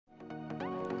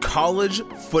college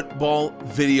football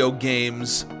video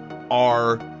games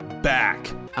are back.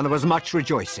 And there was much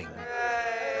rejoicing.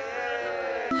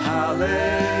 Hallelujah.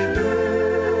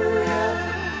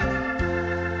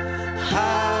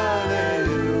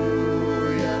 Hallelujah.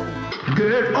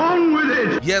 Get on with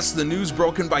it! Yes, the news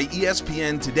broken by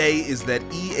ESPN today is that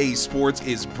EA Sports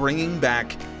is bringing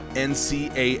back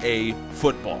NCAA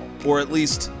football, or at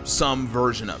least some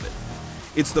version of it.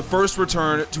 It's the first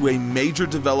return to a major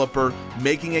developer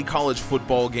making a college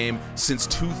football game since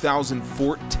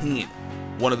 2014.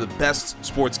 One of the best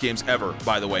sports games ever,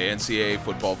 by the way, NCAA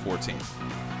Football 14.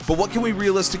 But what can we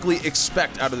realistically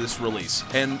expect out of this release?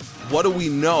 And what do we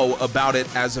know about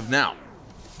it as of now?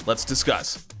 Let's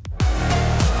discuss.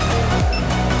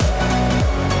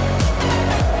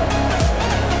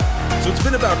 So it's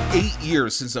been about 8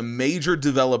 years since a major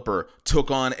developer took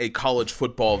on a college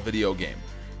football video game.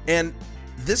 And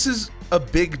this is a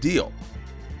big deal.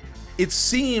 It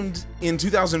seemed in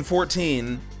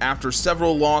 2014, after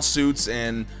several lawsuits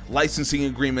and licensing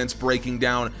agreements breaking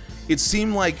down, it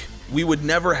seemed like we would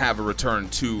never have a return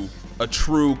to a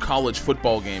true college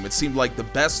football game. It seemed like the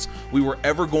best we were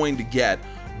ever going to get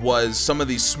was some of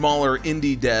these smaller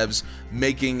indie devs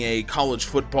making a college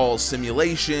football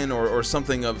simulation or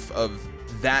something of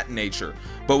that nature.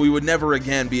 But we would never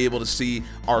again be able to see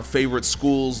our favorite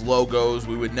schools' logos.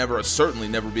 We would certainly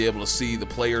never be able to see the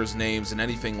players' names and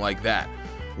anything like that.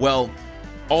 Well,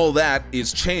 all that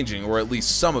is changing, or at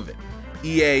least some of it.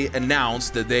 EA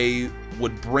announced that they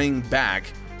would bring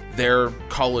back their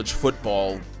college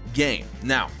football game.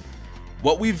 Now,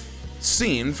 what we've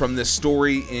seen from this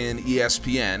story in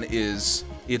ESPN is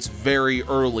it's very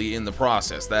early in the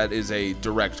process. That is a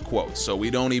direct quote. So we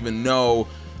don't know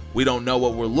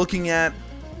what we're looking at.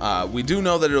 We do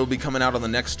know that it'll be coming out on the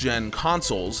next-gen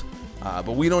consoles,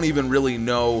 but we don't even really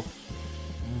know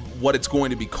what it's going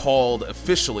to be called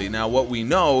officially. Now, what we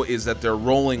know is that they're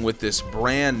rolling with this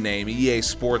brand name, EA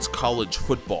Sports College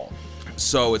Football.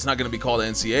 So it's not going to be called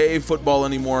NCAA football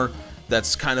anymore.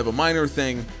 That's kind of a minor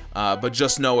thing, but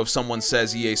just know if someone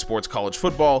says EA Sports College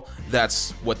Football,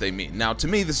 that's what they mean. Now, to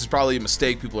me, this is probably a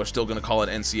mistake. People are still going to call it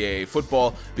NCAA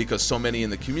football because so many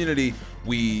in the community,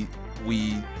 we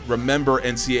remember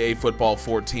NCAA Football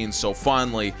 14 so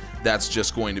fondly. That's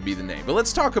just going to be the name. But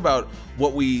let's talk about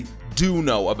what we do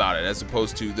know about it as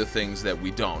opposed to the things that we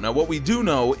don't. Now, what we do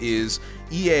know is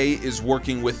EA is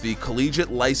working with the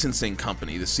Collegiate Licensing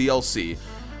Company, the CLC,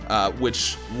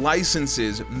 which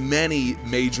licenses many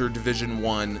major Division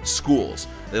I schools.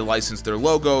 They license their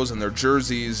logos and their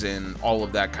jerseys and all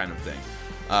of that kind of thing.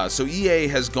 So EA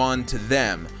has gone to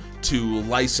them to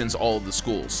license all of the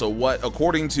schools. So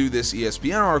according to this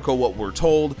ESPN article, what we're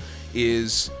told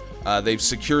is they've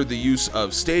secured the use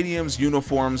of stadiums,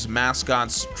 uniforms,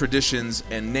 mascots, traditions,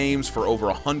 and names for over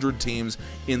 100 teams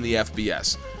in the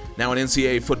FBS. Now in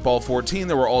NCAA Football 14,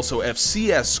 there were also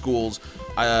FCS schools.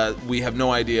 We have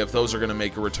no idea if those are going to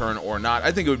make a return or not.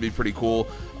 I think it would be pretty cool,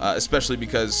 especially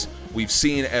because we've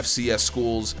seen FCS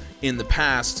schools in the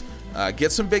past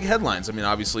get some big headlines. I mean,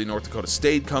 obviously North Dakota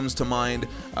State comes to mind.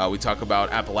 We talk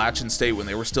about Appalachian State when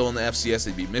they were still in the FCS.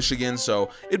 They beat Michigan, so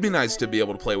it'd be nice to be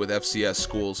able to play with FCS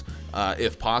schools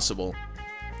if possible.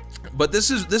 But this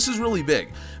is really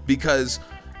big because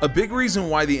a big reason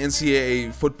why the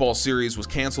NCAA football series was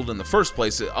canceled in the first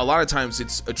place, a lot of times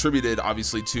it's attributed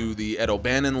obviously to the Ed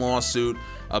O'Bannon lawsuit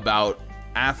about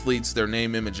athletes, their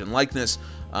name, image, and likeness.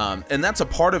 And that's a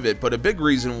part of it, but a big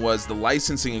reason was the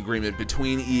licensing agreement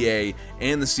between EA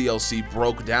and the CLC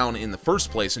broke down in the first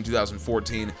place in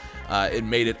 2014. It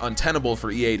made it untenable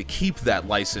for EA to keep that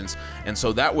license, and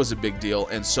so that was a big deal.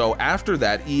 And so after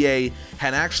that, EA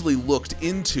had actually looked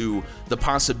into the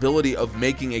possibility of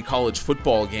making a college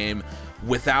football game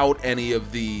without any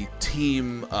of the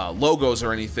team logos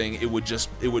or anything. It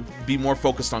would be more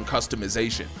focused on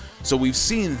customization. So we've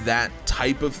seen that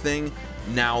type of thing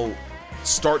now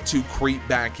start to creep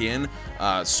back in.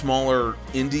 Smaller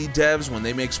indie devs, when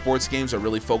they make sports games, are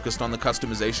really focused on the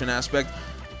customization aspect.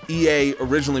 EA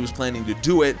originally was planning to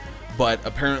do it, but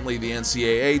apparently the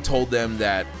NCAA told them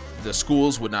that the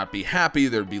schools would not be happy,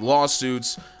 there'd be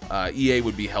lawsuits, EA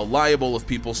would be held liable if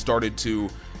people started to,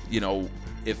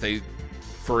 if they,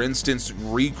 for instance,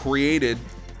 recreated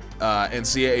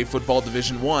NCAA Football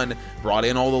Division I, brought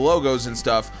in all the logos and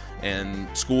stuff, and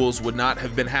schools would not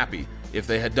have been happy if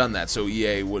they had done that. So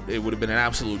it would have been an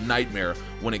absolute nightmare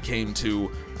when it came to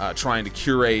trying to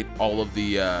curate all of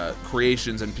the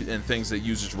creations and things that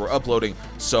users were uploading.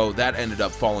 So that ended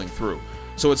up falling through.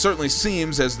 So it certainly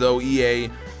seems as though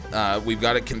EA, we've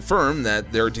got it confirmed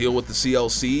that their deal with the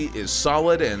CLC is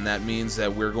solid, and that means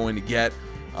that we're going to get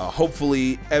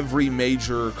hopefully every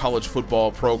major college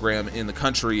football program in the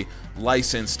country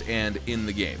licensed and in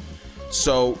the game.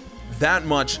 So that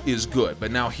much is good.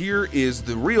 But now here is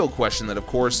the real question that, of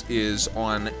course, is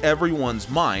on everyone's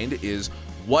mind is,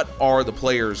 what are the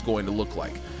players going to look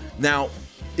like? Now,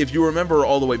 if you remember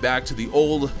all the way back to the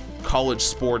old college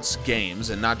sports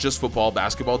games, and not just football,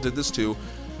 basketball did this too,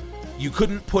 you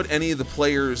couldn't put any of the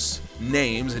players'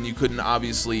 names, and you couldn't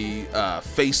obviously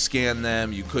face scan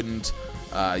them. You couldn't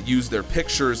use their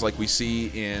pictures like we see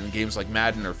in games like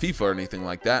Madden or FIFA or anything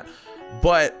like that.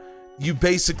 But you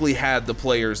basically had the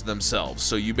players themselves.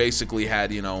 So you basically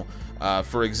had, you know,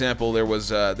 for example, there was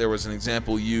an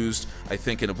example used, I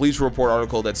think, in a Bleacher Report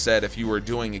article that said if you were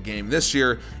doing a game this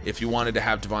year, if you wanted to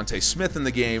have Devontae Smith in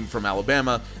the game from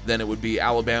Alabama, then it would be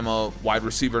Alabama wide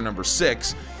receiver number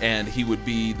 6, and he would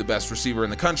be the best receiver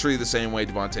in the country, the same way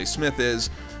Devontae Smith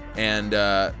is.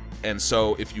 And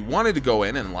so if you wanted to go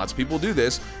in, and lots of people do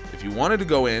this, if you wanted to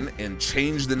go in and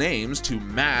change the names to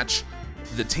match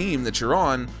the team that you're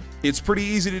on, it's pretty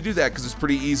easy to do that because it's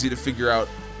pretty easy to figure out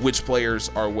which players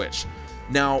are which.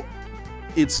 Now,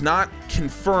 it's not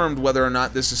confirmed whether or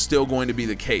not this is still going to be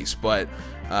the case, but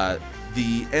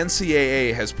the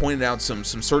NCAA has pointed out some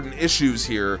certain issues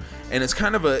here, and it's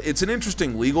kind of it's an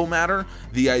interesting legal matter.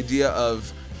 The idea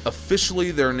of officially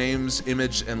their names,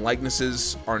 image, and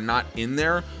likenesses are not in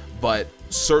there, but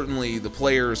certainly the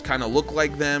players kind of look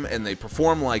like them and they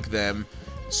perform like them,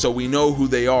 so we know who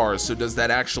they are. So does that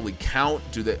actually count?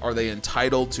 Are they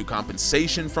entitled to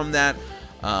compensation from that?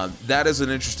 That is an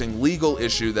interesting legal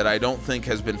issue that I don't think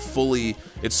has been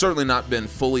it's certainly not been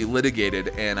fully litigated,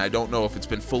 and I don't know if it's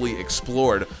been fully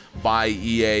explored by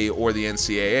EA or the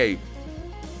NCAA.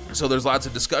 So there's lots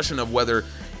of discussion of whether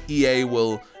EA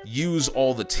will use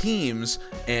all the teams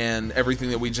and everything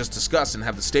that we just discussed and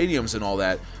have the stadiums and all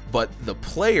that, but the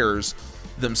players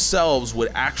themselves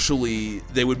would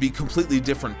be completely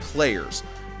different players.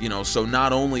 You know, so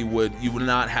not only would you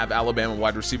not have Alabama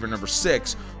wide receiver number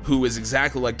 6, who is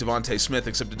exactly like Devontae Smith,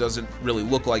 except it doesn't really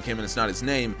look like him and it's not his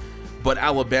name, but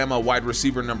Alabama wide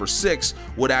receiver number 6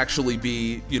 would actually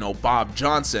be, you know, Bob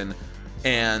Johnson,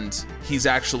 and he's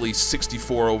actually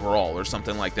 64 overall or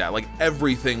something like that. Like,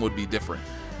 everything would be different.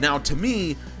 Now, to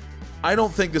me, I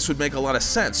don't think this would make a lot of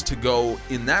sense to go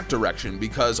in that direction,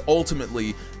 because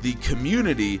ultimately the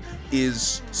community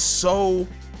is so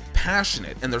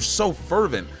passionate and they're so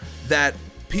fervent that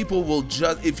people will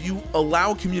just, if you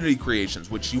allow community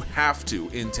creations, which you have to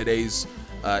in today's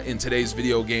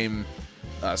video game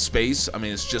space. I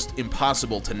mean, it's just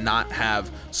impossible to not have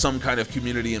some kind of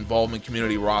community involvement,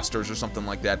 community rosters or something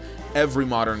like that. Every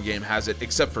modern game has it,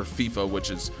 except for FIFA, which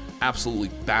is absolutely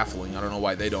baffling. I don't know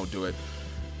why they don't do it.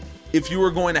 If you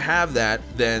were going to have that,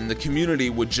 then the community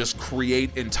would just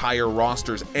create entire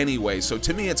rosters anyway. So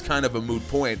to me, it's kind of a moot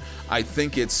point. I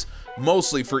think it's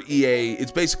mostly for EA.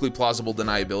 It's basically plausible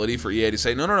deniability for EA to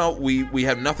say, no, we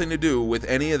have nothing to do with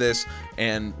any of this,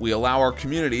 and we allow our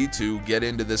community to get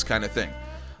into this kind of thing.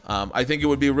 I think it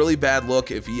would be a really bad look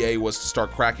if EA was to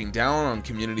start cracking down on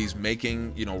communities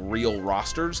making, you know, real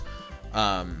rosters.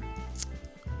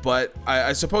 But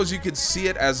I suppose you could see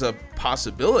it as a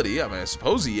possibility. I mean, I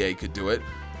suppose EA could do it.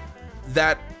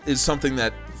 That is something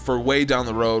that, for way down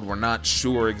the road, we're not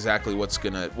sure exactly what's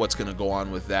gonna go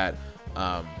on with that.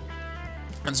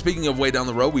 And speaking of way down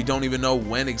the road, we don't even know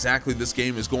when exactly this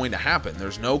game is going to happen.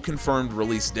 There's no confirmed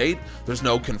release date. There's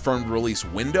no confirmed release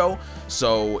window.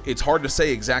 So it's hard to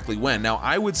say exactly when. Now,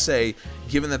 I would say,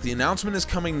 given that the announcement is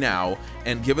coming now,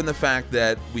 and given the fact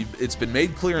that it's been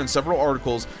made clear in several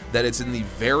articles that it's in the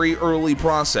very early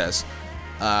process,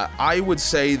 I would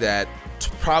say that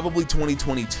probably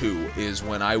 2022 is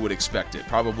when I would expect it.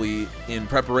 Probably in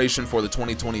preparation for the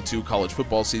 2022 college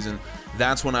football season.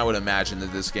 That's when I would imagine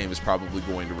that this game is probably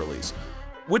going to release,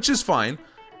 which is fine.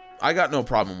 I got no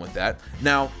problem with that.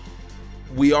 Now,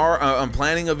 I'm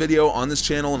planning a video on this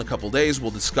channel in a couple days.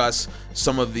 We'll discuss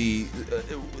some of the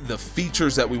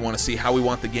features that we want to see, how we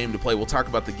want the game to play. We'll talk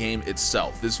about the game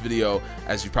itself. This video,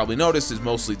 as you've probably noticed, is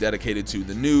mostly dedicated to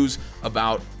the news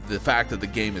about the fact that the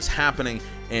game is happening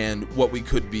and what we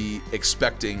could be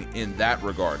expecting in that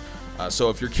regard. So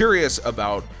if you're curious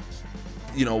about,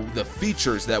 you know, the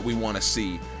features that we want to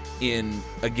see in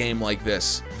a game like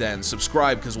this, then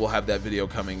subscribe, because we'll have that video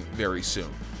coming very soon.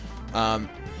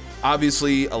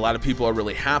 Obviously, a lot of people are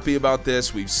really happy about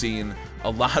this. We've seen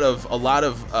a lot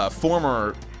of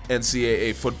former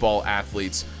NCAA football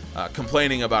athletes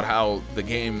complaining about how the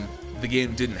game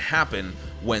didn't happen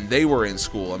when they were in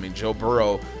school. I mean, Joe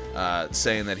Burrow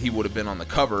saying that he would have been on the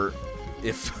cover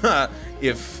if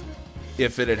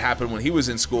it had happened when he was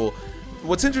in school.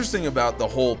 what's interesting about the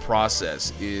whole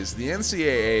process is the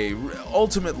NCAA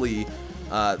ultimately,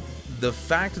 the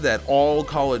fact that all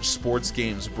college sports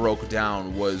games broke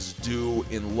down was due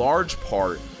in large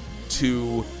part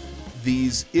to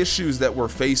these issues that we're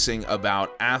facing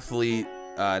about athlete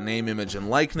name, image, and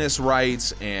likeness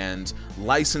rights and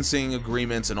licensing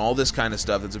agreements and all this kind of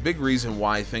stuff. It's a big reason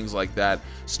why things like that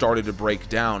started to break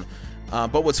down.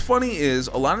 But what's funny is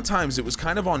a lot of times it was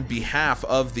kind of on behalf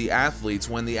of the athletes,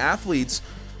 when the athletes,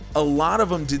 a lot of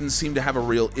them didn't seem to have a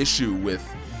real issue with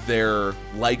their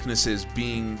likenesses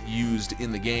being used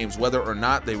in the games, whether or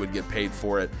not they would get paid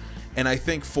for it. And I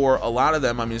think for a lot of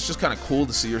them, I mean, it's just kind of cool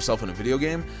to see yourself in a video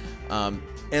game.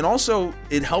 And also,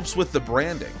 it helps with the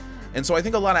branding. And so I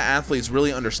think a lot of athletes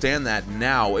really understand that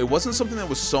now. It wasn't something that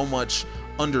was so much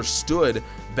understood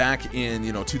back in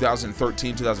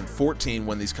 2013, 2014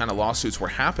 when these kind of lawsuits were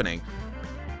happening.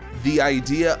 The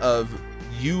idea of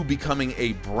you becoming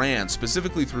a brand,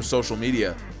 specifically through social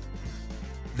media,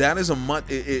 that is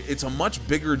it's a much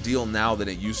bigger deal now than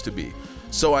it used to be.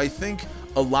 So I think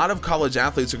a lot of college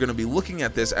athletes are going to be looking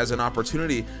at this as an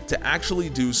opportunity to actually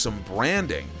do some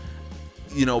branding,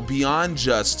 beyond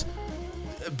just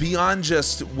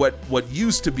what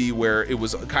used to be, where it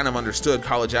was kind of understood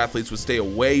college athletes would stay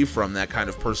away from that kind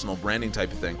of personal branding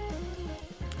type of thing.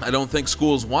 I don't think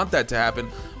schools want that to happen,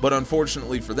 but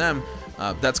unfortunately for them,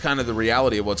 that's kind of the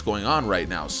reality of what's going on right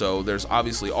now. So there's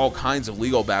obviously all kinds of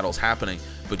legal battles happening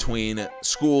between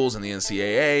schools and the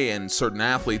NCAA and certain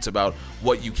athletes about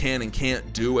what you can and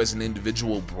can't do as an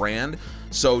individual brand.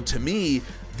 So to me,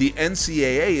 the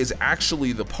NCAA is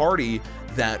actually the party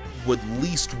that would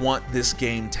least want this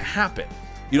game to happen.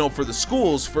 For the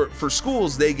schools, for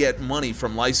schools, they get money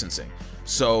from licensing.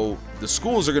 So the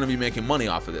schools are going to be making money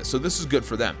off of this. So this is good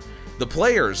for them. The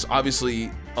players,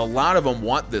 obviously, a lot of them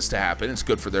want this to happen. It's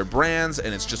good for their brands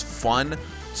and it's just fun.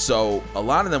 So a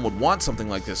lot of them would want something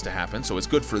like this to happen. So it's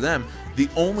good for them. The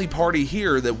only party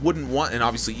here that wouldn't want, and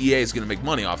obviously EA is going to make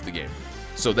money off the game,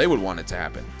 so they would want it to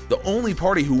happen. The only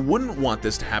party who wouldn't want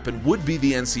this to happen would be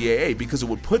the NCAA, because it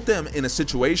would put them in a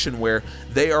situation where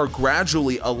they are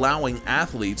gradually allowing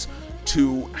athletes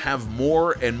to have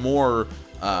more and more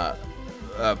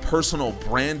personal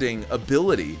branding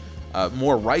ability,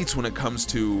 more rights when it comes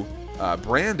to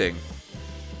branding.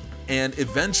 And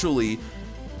eventually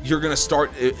you're going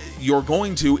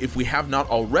to, if we have not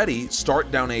already,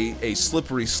 start down a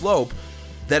slippery slope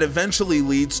that eventually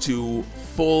leads to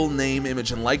full name,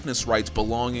 image, and likeness rights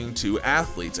belonging to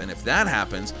athletes. And if that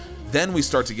happens, then we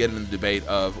start to get into the debate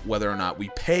of whether or not we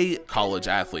pay college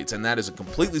athletes. And that is a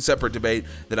completely separate debate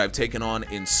that I've taken on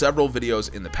in several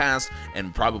videos in the past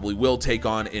and probably will take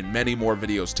on in many more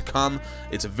videos to come.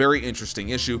 It's a very interesting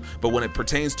issue, but when it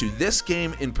pertains to this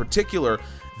game in particular,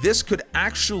 this could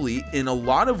actually, in a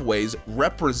lot of ways,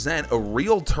 represent a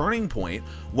real turning point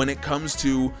when it comes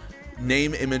to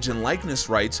name, image, and likeness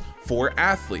rights for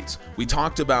athletes. We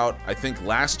talked about, I think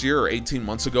last year or 18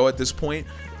 months ago at this point,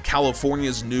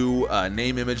 California's new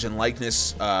name, image, and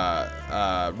likeness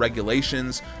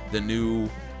regulations, the new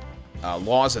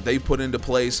laws that they've put into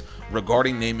place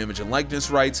regarding name, image, and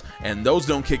likeness rights, and those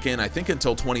don't kick in, I think,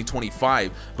 until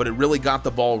 2025, but it really got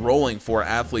the ball rolling for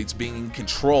athletes being in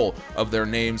control of their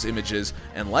names, images,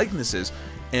 and likenesses.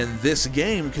 And this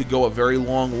game could go a very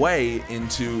long way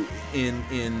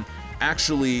in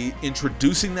actually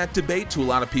introducing that debate to a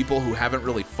lot of people who haven't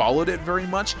really followed it very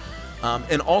much,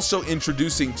 and also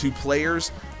introducing to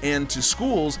players and to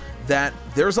schools that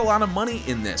there's a lot of money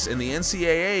in this, and the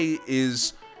NCAA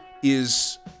is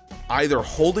either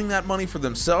holding that money for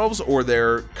themselves, or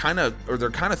they're kind of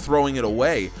throwing it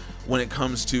away when it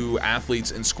comes to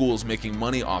athletes and schools making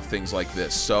money off things like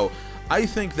this. So I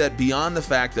think that beyond the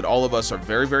fact that all of us are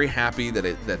very, very happy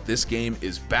that this game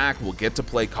is back, we'll get to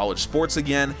play college sports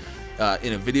again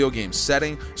in a video game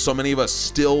setting. So many of us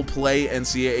still play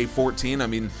NCAA 14. I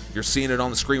mean, you're seeing it on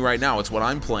the screen right now. It's what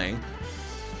I'm playing.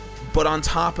 But on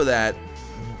top of that,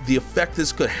 the effect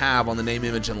this could have on the name,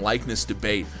 image, and likeness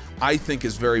debate, I think,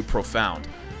 is very profound.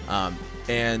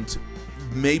 And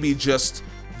maybe just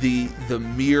the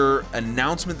mere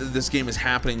announcement that this game is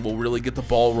happening will really get the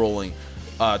ball rolling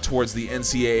towards the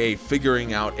NCAA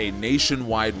figuring out a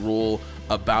nationwide rule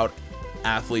about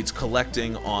athletes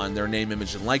collecting on their name,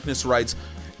 image, and likeness rights,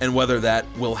 and whether that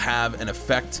will have an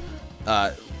effect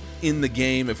in the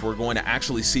game. If we're going to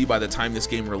actually see, by the time this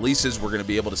game releases, we're going to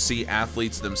be able to see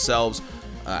athletes themselves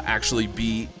actually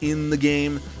be in the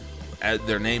game.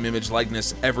 Their name, image,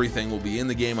 likeness, everything will be in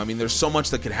the game. I mean, there's so much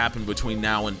that could happen between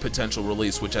now and potential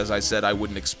release, which, as I said, I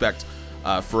wouldn't expect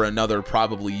for another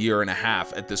probably year and a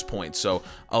half at this point. So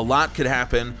a lot could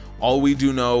happen. All we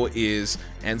do know is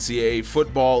NCAA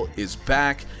football is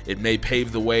back. It may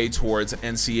pave the way towards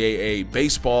NCAA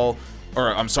baseball,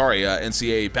 or I'm sorry,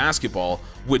 NCAA basketball,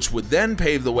 which would then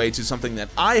pave the way to something that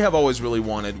I have always really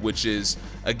wanted, which is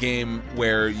a game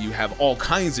where you have all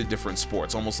kinds of different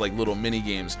sports, almost like little mini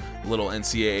games, little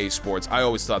NCAA sports. I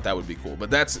always thought that would be cool, but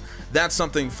that's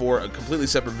something for a completely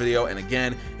separate video. And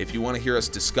again, if you want to hear us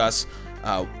discuss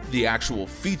the actual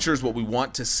features, what we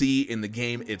want to see in the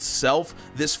game itself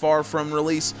this far from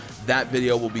release, that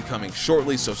video will be coming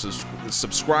shortly. So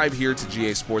subscribe here to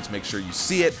GA Sports. Make sure you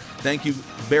see it. Thank you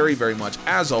very, very much,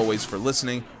 as always, for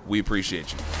listening. We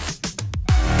appreciate you.